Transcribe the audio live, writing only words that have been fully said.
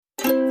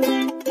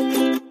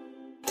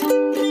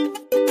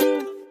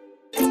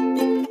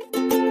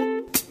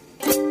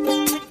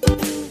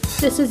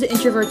This is the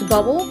Introvert's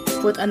Bubble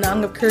with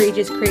Anang of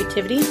Courageous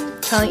Creativity,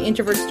 telling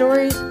introvert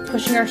stories,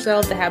 pushing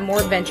ourselves to have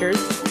more adventures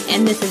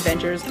and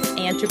misadventures,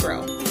 and to grow.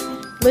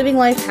 Living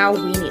life how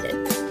we need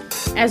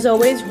it. As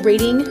always,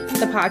 rating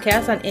the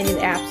podcast on any of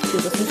the apps you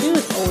listen to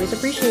is always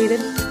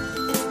appreciated.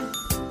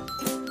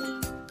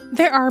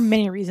 There are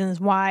many reasons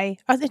why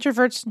us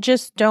introverts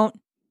just don't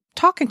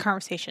talk in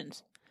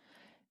conversations.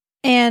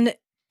 And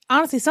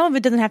honestly, some of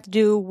it doesn't have to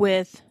do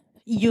with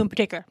you in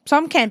particular.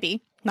 Some can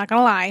be, not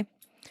gonna lie.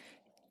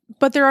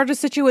 But there are just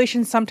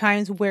situations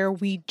sometimes where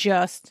we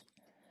just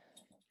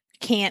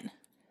can't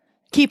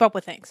keep up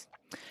with things.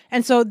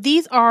 And so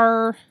these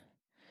are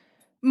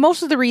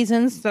most of the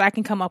reasons that I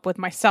can come up with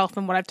myself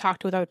and what I've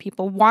talked with other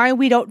people, why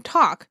we don't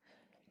talk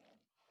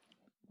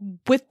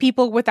with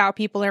people, without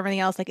people, and everything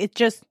else. Like, it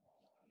just,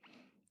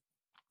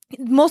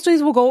 most of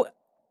these will go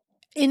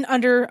in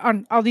under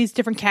on all these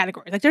different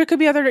categories. Like, there could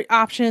be other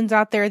options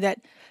out there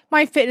that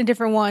might fit in a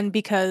different one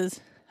because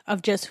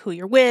of just who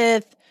you're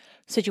with,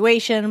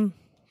 situation,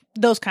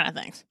 those kind of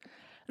things.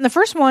 And the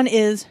first one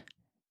is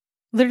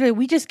literally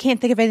we just can't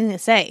think of anything to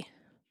say.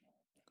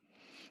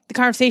 The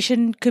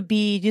conversation could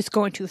be just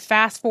going too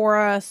fast for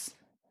us.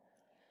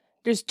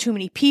 There's too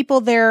many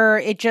people there.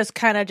 It just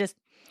kind of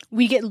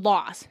we get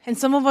lost. And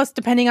some of us,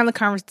 depending on the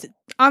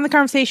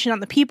conversation,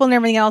 on the people and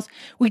everything else,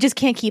 we just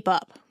can't keep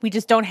up. We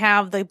just don't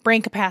have the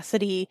brain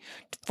capacity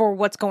for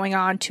what's going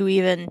on to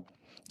even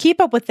keep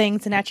up with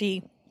things and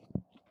actually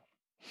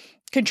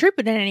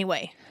contribute in any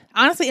way.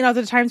 Honestly, in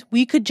other times,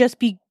 I could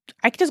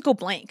just go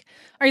blank.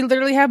 I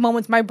literally have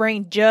moments my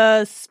brain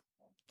just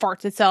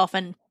farts itself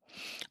and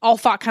all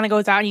thought kind of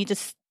goes out and you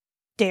just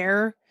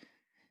stare.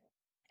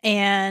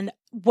 And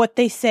what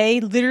they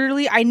say,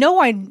 literally, I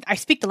know I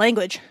speak the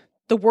language.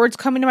 The words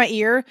come into my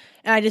ear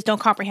and I just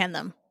don't comprehend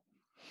them.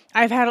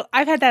 I've had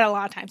that a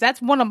lot of times.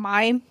 That's one of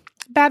my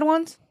bad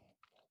ones,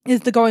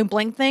 is the going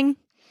blank thing.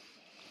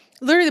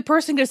 Literally, the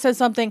person could have said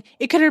something.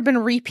 It could have been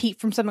a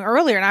repeat from something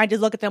earlier, and I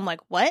just look at them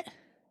like, what?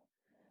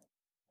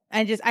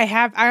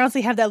 I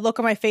honestly have that look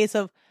on my face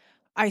of,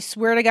 I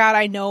swear to God,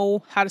 I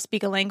know how to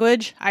speak a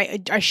language.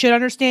 I should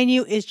understand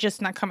you. It's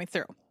just not coming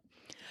through.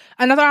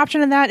 Another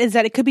option in that is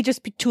that it could be just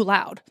too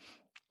loud.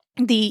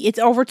 It's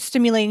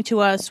overstimulating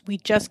to us. We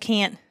just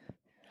can't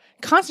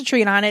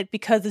concentrate on it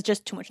because it's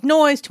just too much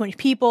noise, too many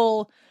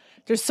people.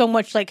 There's so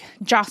much like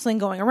jostling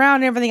going around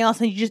and everything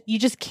else, and you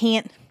just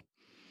can't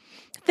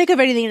think of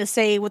anything to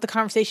say with the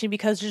conversation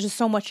because there's just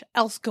so much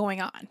else going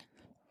on.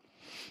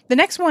 The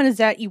next one is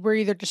that you were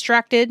either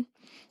distracted,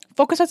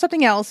 focus on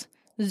something else,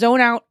 zone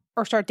out,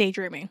 or start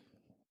daydreaming.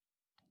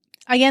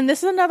 Again,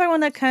 this is another one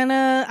that kind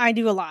of I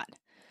do a lot.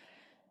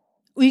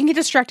 We can get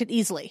distracted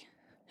easily,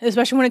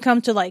 especially when it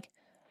comes to like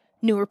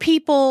newer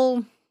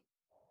people,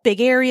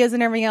 big areas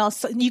and everything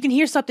else. You can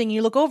hear something and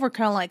you look over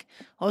kind of like,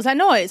 what was that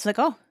noise? Like,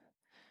 oh,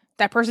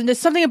 that person did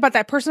something about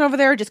that person over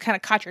there just kind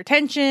of caught your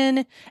attention.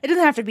 It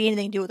doesn't have to be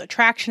anything to do with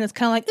attraction. It's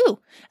kind of like, ooh,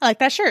 I like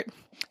that shirt.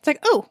 It's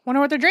like, ooh, wonder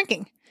what they're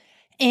drinking.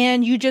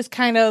 And you just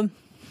kind of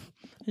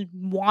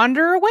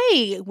wander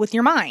away with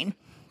your mind.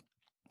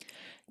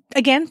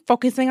 Again,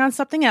 focusing on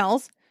something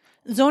else.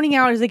 Zoning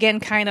out is, again,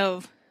 kind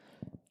of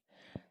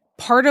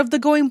part of the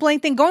going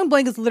blank thing. Going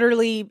blank is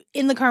literally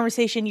in the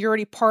conversation. You're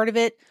already part of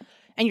it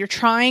and you're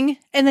trying.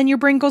 And then your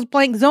brain goes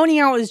blank. Zoning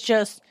out is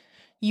just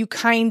you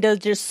kind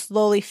of just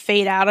slowly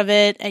fade out of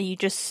it and you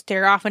just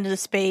stare off into the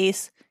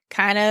space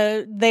kind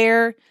of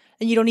there.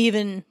 And you don't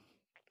even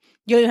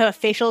have a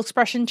facial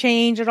expression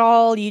change at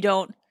all. You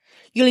don't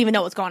even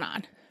know what's going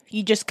on.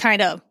 You just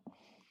kind of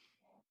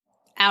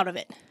out of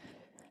it.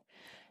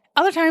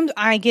 Other times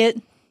I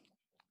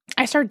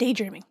start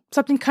daydreaming.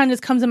 Something kind of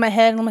just comes in my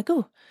head and I'm like,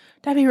 ooh,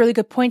 that'd be a really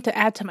good point to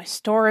add to my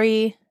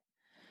story.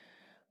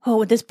 Oh,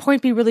 would this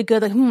point be really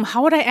good? Like,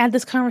 how would I add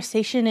this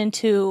conversation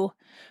into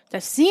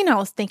the scene I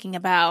was thinking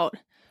about?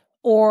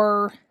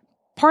 Or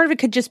part of it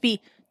could just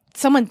be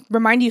someone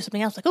remind you of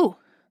something else. Like, ooh,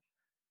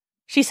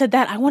 she said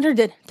that. I wonder,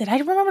 did I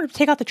remember to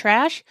take out the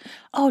trash?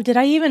 Oh, did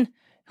I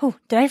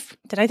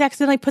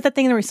accidentally put that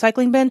thing in the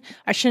recycling bin?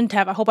 I shouldn't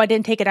have. I hope I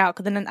didn't take it out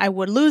because then I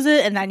would lose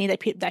it and I need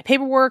that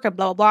paperwork and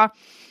blah, blah, blah.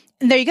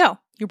 And there you go.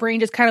 Your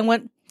brain just kind of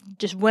went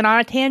on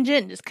a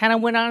tangent and just kind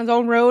of went on its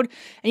own road.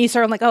 And you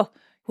started like, oh,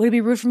 would it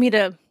be rude for me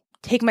to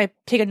take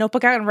a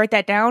notebook out and write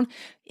that down?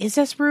 Is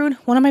this rude?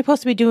 What am I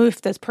supposed to be doing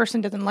if this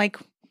person doesn't like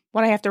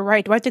what I have to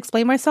write? Do I have to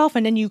explain myself?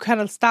 And then you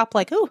kind of stop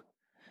like, ooh,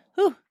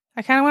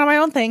 I kind of went on my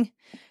own thing.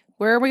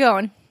 Where are we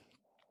going?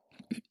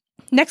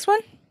 Next one.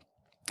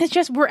 It's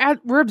just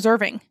we're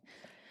observing,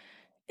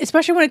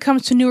 especially when it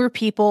comes to newer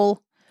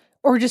people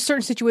or just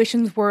certain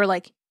situations where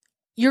like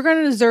you're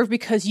going to observe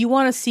because you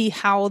want to see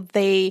how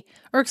they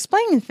are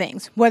explaining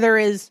things, whether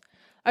it's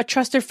a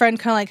trusted friend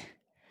kind of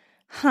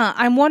like,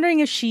 I'm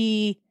wondering if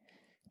she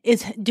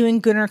is doing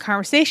good in her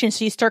conversation.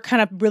 So you start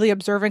kind of really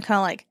observing kind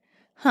of like,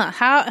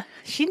 how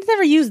she's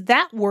never used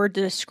that word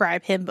to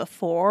describe him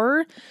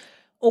before,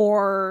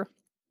 or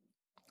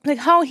like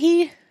how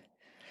he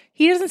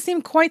doesn't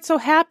seem quite so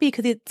happy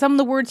because some of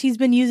the words he's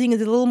been using is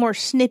a little more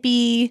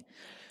snippy,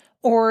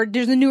 or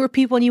there's the newer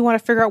people and you want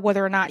to figure out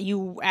whether or not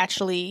you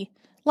actually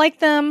like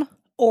them,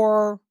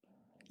 or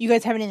you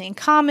guys have anything in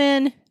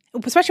common.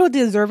 Especially with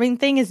the observing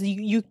thing is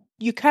you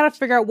kind of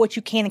figure out what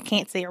you can and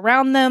can't say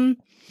around them.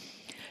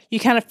 You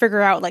kind of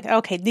figure out like,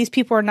 okay, these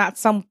people are not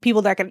some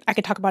people that I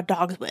could talk about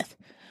dogs with,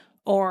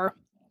 or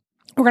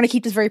we're going to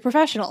keep this very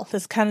professional.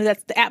 That's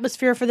the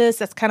atmosphere for this.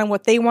 That's kind of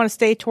what they want to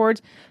stay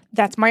towards.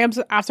 That's my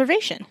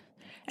observation.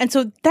 And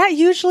so that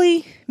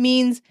usually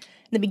means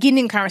in the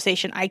beginning of the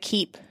conversation, I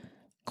keep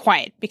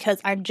quiet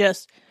because I'm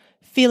just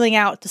feeling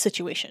out the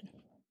situation.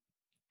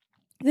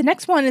 The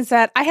next one is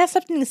that I have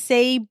something to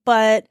say,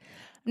 but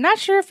I'm not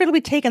sure if it'll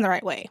be taken the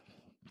right way.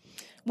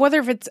 Whether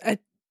if it's a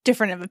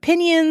different of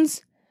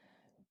opinions,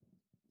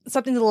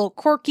 something's a little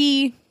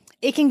quirky,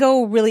 it can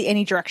go really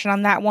any direction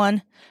on that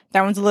one.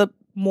 That one's a little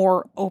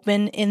more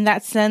open in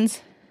that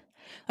sense.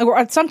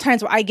 Like,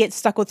 sometimes I get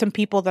stuck with some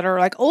people that are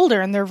like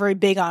older and they're very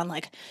big on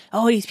like,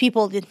 oh, these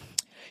people, they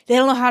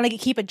don't know how to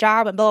keep a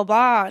job and blah,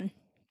 blah, blah. And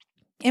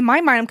in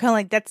my mind, I'm kind of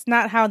like, that's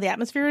not how the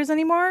atmosphere is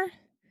anymore.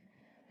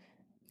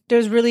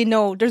 There's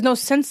no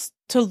sense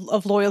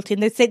of loyalty.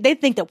 And they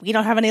think that we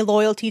don't have any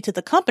loyalty to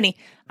the company.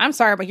 I'm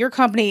sorry, but your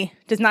company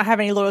does not have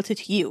any loyalty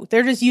to you.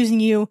 They're just using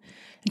you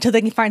until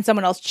they can find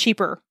someone else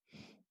cheaper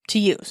to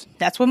use.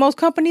 That's what most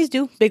companies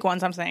do. Big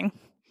ones, I'm saying.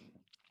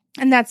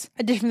 And that's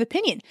a different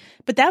opinion.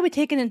 But that would be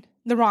taken in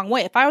the wrong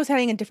way. If I was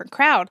having a different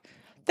crowd,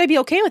 they'd be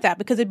okay with that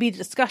because it'd be a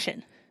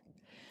discussion.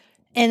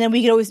 And then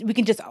we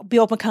can just be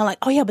open, kind of like,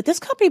 oh yeah, but this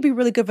company would be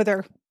really good for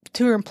their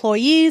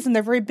employees, and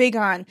they're very big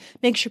on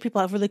making sure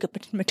people have really good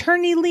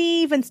maternity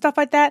leave and stuff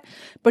like that.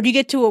 But you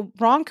get to a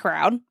wrong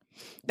crowd,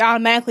 they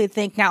automatically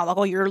think now, like,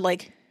 oh,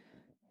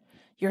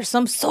 you're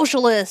some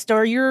socialist,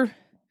 or you're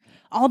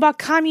all about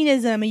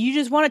communism, and you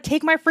just want to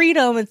take my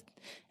freedom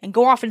and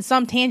go off in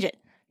some tangent.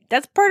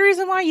 That's part of the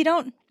reason why you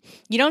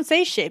don't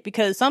say shit,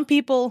 because some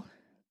people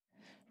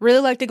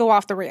really like to go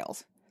off the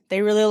rails.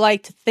 They really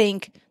like to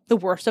think the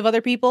worst of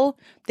other people.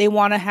 They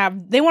want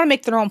to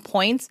make their own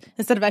points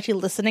instead of actually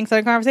listening to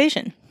their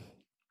conversation.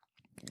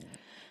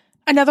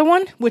 Another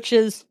one, which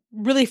is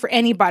really for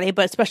anybody,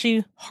 but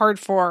especially hard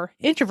for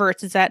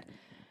introverts, is that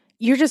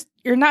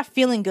you're not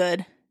feeling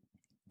good,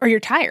 or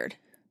you're tired.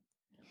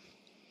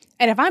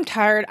 And if I'm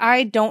tired,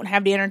 I don't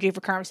have the energy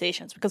for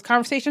conversations, because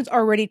conversations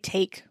already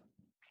take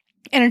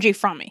energy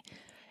from me.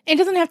 It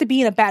doesn't have to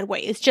be in a bad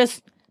way. It's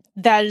just,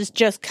 that is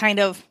just kind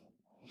of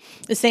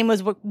the same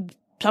as what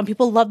some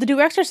people love to do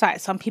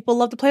exercise. Some people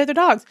love to play with their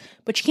dogs,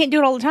 but you can't do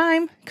it all the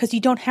time because you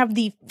don't have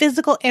the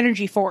physical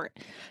energy for it.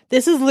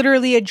 This is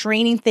literally a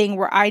draining thing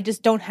where I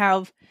just don't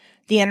have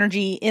the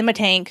energy in my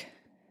tank.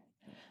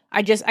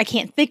 I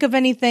can't think of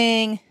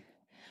anything.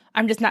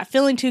 I'm just not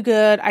feeling too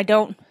good.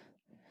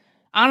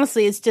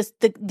 Honestly, it's just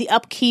the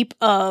upkeep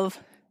of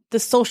the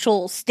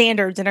social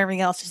standards and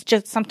everything else is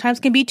just sometimes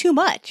can be too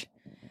much.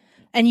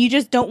 And you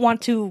just don't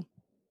want to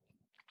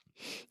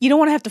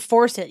have to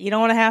force it. You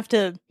don't want to have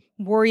to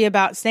worry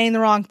about saying the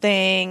wrong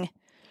thing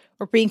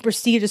or being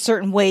perceived a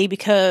certain way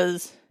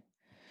because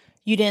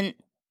you didn't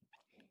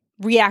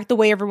react the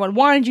way everyone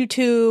wanted you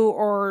to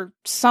or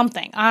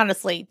something.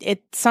 Honestly,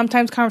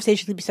 sometimes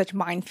conversations can be such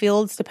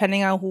minefields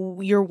depending on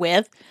who you're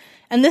with.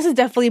 And this is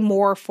definitely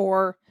more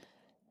for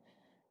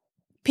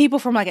people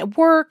from like at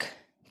work,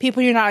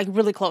 people you're not like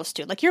really close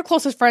to. Like your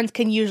closest friends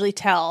can usually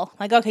tell,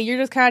 like, okay, you're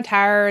just kind of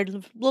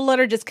tired. We'll let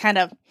her just kind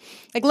of,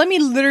 like, let me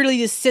literally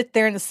just sit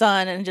there in the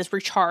sun and just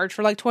recharge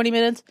for like 20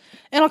 minutes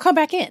and I'll come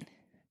back in.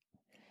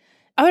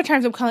 Other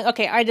times I'm kind of like,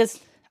 okay,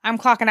 I'm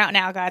clocking out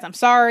now, guys. I'm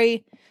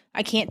sorry.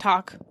 I can't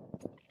talk.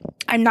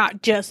 I'm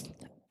not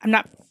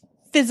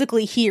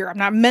physically here. I'm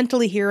not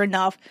mentally here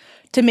enough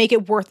to make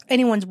it worth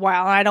anyone's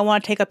while. And I don't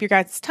want to take up your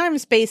guys' time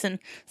and space and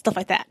stuff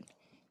like that.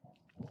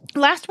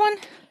 Last one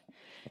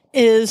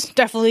is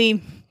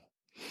definitely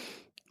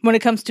when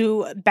it comes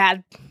to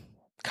bad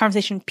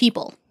conversation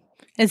people,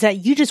 is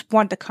that you just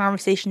want the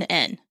conversation to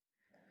end.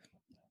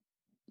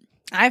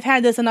 I've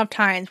had this enough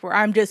times where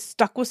I'm just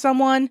stuck with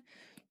someone.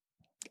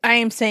 I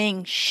am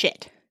saying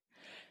shit.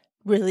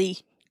 Really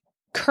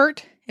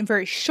curt and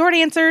very short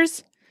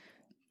answers.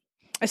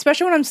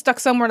 Especially when I'm stuck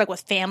somewhere like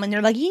with family and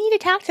they're like, you need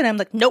to talk to them. I'm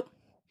like, nope.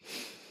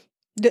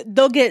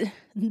 It'll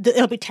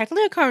be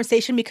technically a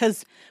conversation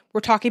because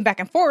we're talking back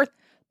and forth,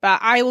 but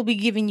I will be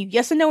giving you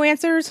yes and no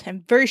answers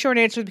and very short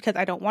answers because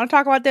I don't want to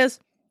talk about this.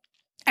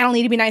 I don't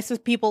need to be nice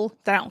with people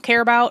that I don't care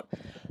about,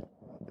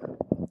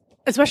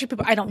 especially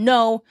people I don't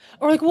know.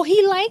 Or like, well,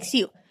 he likes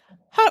you.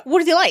 What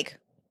does he like?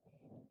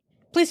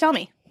 Please tell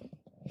me.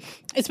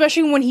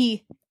 Especially when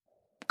he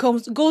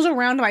goes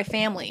around to my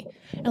family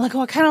and like,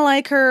 oh, I kind of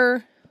like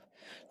her.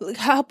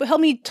 Help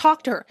me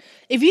talk to her.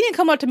 If you didn't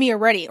come up to me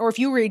already, or if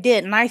you already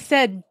did, and I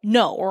said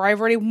no, or I've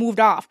already moved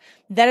off,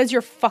 that is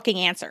your fucking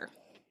answer.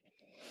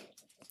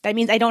 That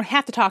means I don't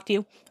have to talk to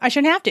you. I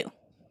shouldn't have to.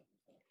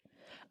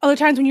 Other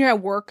times when you're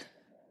at work,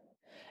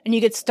 and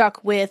you get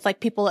stuck with like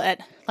people at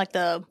like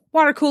the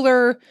water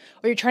cooler, or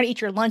you're trying to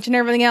eat your lunch and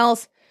everything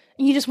else,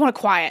 and you just want to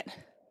quiet.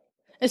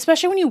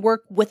 Especially when you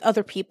work with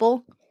other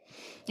people.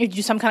 You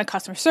do some kind of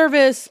customer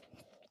service,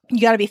 you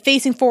got to be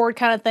facing forward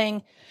kind of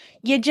thing.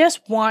 You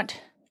just want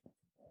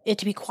it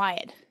to be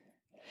quiet.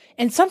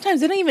 And sometimes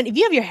they don't even, if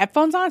you have your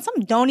headphones on, some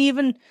don't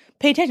even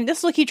pay attention. This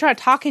is like you try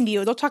talking to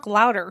you. They'll talk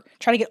louder,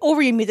 try to get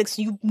over your music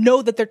so you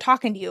know that they're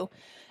talking to you.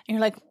 And you're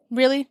like,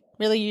 really?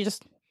 Really?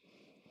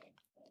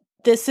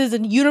 This is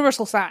a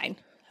universal sign.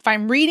 If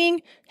I'm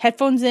reading,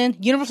 headphones in,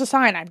 universal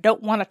sign, I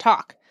don't want to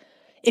talk.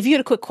 If you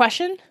had a quick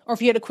question, or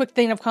if you had a quick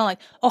thing of kind of like,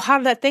 oh, how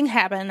did that thing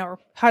happen? Or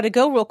how to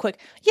go real quick?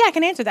 Yeah, I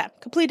can answer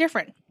that. Completely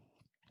different.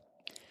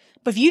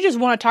 But if you just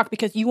want to talk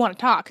because you want to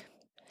talk,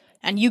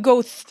 and you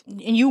go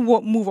and you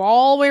move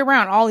all the way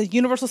around all these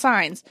universal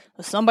signs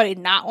of somebody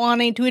not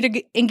wanting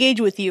to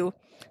engage with you,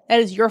 that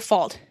is your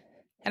fault.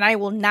 And I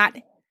will not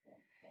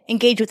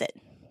engage with it.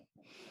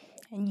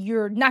 And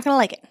you're not going to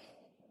like it.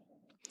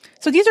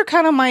 So these are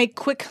kind of my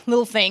quick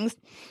little things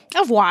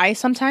of why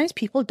sometimes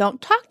people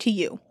don't talk to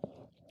you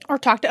or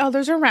talk to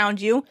others around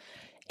you.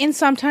 And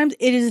sometimes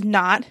it is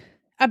not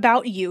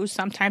about you.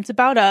 Sometimes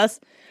about us.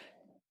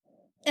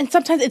 And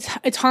sometimes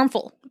it's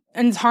harmful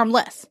and it's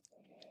harmless.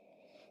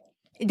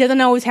 It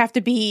doesn't always have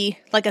to be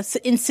like an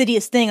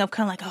insidious thing of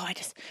kind of like, oh,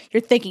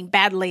 you're thinking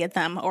badly at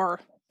them, or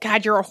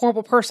God, you're a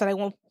horrible person, I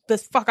won't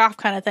just fuck off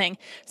kind of thing.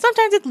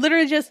 Sometimes it's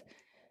literally just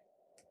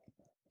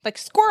like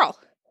squirrel.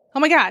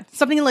 Oh my God,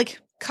 something like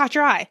caught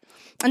your eye.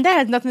 And that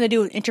has nothing to do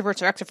with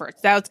introverts or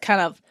extroverts. That's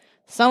kind of,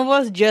 some of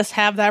us just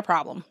have that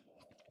problem.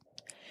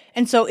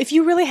 And so if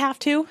you really have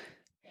to,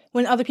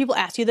 when other people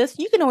ask you this,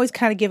 you can always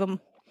kind of give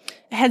them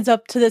a heads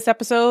up to this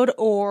episode,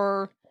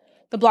 or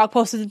the blog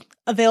post is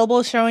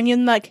available showing you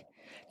like,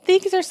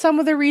 these are some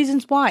of the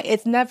reasons why.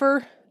 It's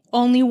never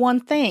only one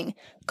thing.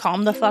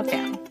 Calm the fuck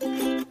down.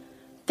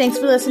 Thanks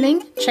for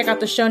listening. Check out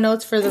the show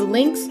notes for the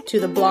links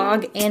to the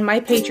blog and my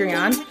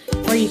Patreon,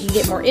 where you can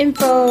get more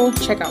info,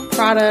 check out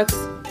products.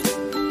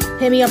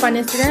 Hit me up on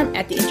Instagram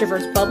at The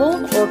Introverts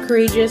Bubble or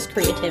Courageous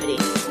Creativity.